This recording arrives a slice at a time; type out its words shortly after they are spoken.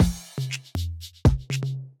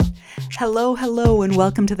Hello, and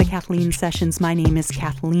welcome to the Kathleen Sessions. My name is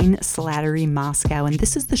Kathleen Slattery Moscow, and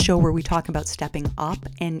this is the show where we talk about stepping up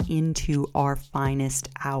and into our finest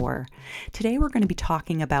hour. Today we're going to be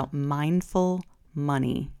talking about mindful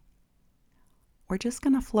money. We're just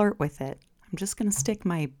going to flirt with it. I'm just going to stick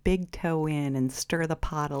my big toe in and stir the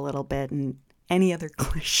pot a little bit and any other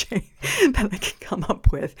cliche that I can come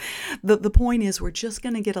up with. The point is we're just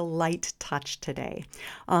going to get a light touch today.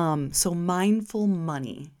 So mindful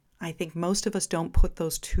money. I think most of us don't put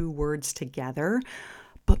those two words together,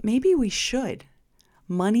 but maybe we should.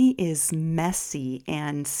 Money is messy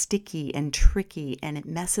and sticky and tricky, and it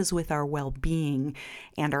messes with our well-being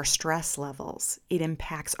and our stress levels. It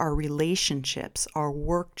impacts our relationships, our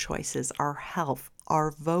work choices, our health,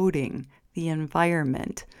 our voting, the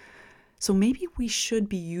environment. So maybe we should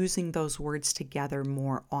be using those words together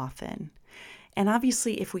more often. And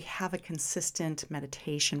obviously, if we have a consistent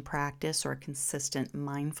meditation practice or a consistent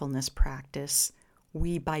mindfulness practice,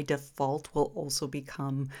 we by default will also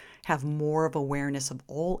have more of awareness of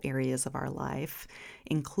all areas of our life,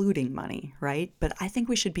 including money, right? But I think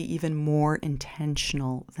we should be even more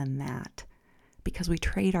intentional than that because we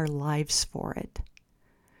trade our lives for it.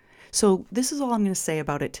 So this is all I'm going to say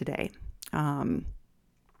about it today.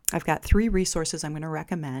 I've got 3 resources I'm going to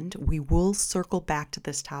recommend. We will circle back to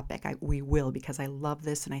this topic. We will, because I love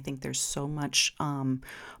this and I think there's so much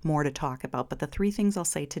more to talk about. But the 3 things I'll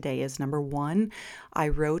say today is, number 1, I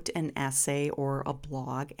wrote an essay or a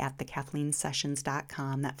blog at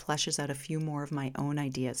theKathleenSessions.com that fleshes out a few more of my own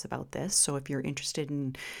ideas about this. So if you're interested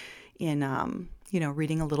in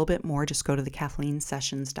reading a little bit more, just go to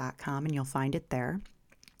theKathleenSessions.com and you'll find it there.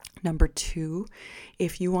 Number 2,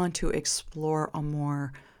 if you want to explore a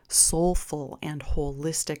more soulful and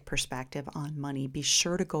holistic perspective on money, be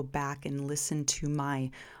sure to go back and listen to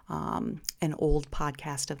my an old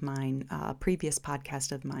podcast of mine, previous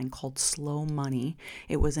podcast of mine called Slow Money.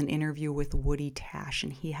 It was an interview with Woody Tash,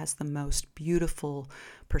 and he has the most beautiful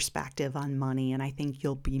perspective on money, and I think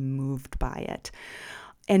you'll be moved by it.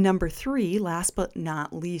 And number 3, last but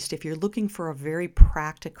not least, if you're looking for a very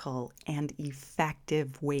practical and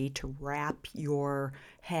effective way to wrap your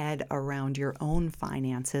head around your own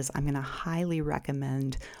finances, I'm going to highly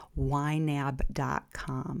recommend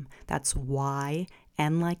YNAB.com. That's Y,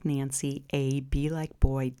 N like Nancy, A, B like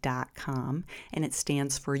boy.com, and it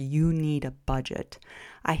stands for You Need a Budget.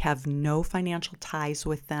 I have no financial ties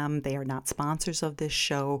with them. They are not sponsors of this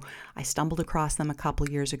show. I stumbled across them a couple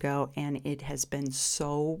years ago, and it has been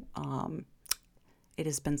such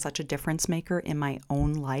a difference maker in my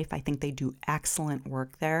own life. I think they do excellent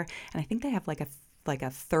work there, and I think they have like a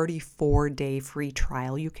 34-day free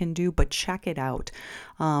trial you can do, but check it out.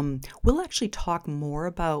 We'll actually talk more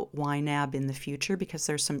about YNAB in the future because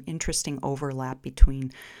there's some interesting overlap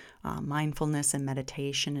between mindfulness and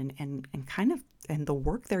meditation and the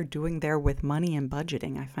work they're doing there with money and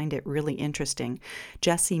budgeting. I find it really interesting.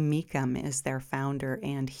 Jesse Meekum is their founder,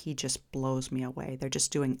 and he just blows me away. They're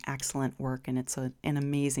just doing excellent work, and it's an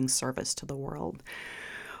amazing service to the world.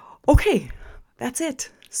 Okay, that's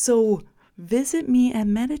it. So visit me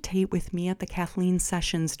and meditate with me at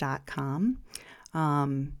theKathleenSessions.com.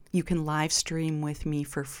 You can live stream with me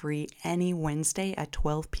for free any Wednesday at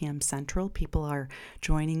 12 p.m. Central. People are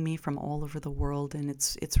joining me from all over the world, and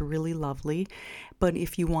it's really lovely. But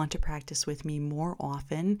if you want to practice with me more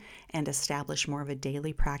often and establish more of a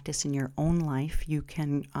daily practice in your own life, you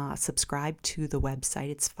can subscribe to the website.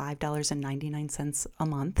 It's $5.99 a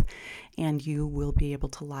month, and you will be able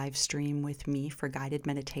to live stream with me for guided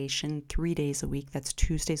meditation 3 days a week. That's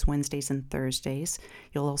Tuesdays, Wednesdays, and Thursdays.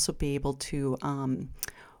 You'll also be able to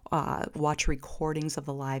watch recordings of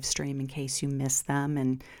the live stream in case you miss them,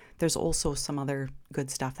 and there's also some other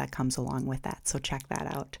good stuff that comes along with that, so check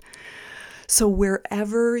that out. So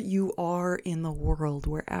wherever you are in the world,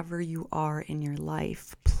 wherever you are in your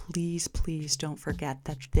life, please don't forget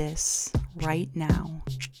that this right now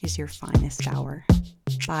is your finest hour.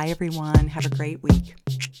 Bye everyone, have a great week.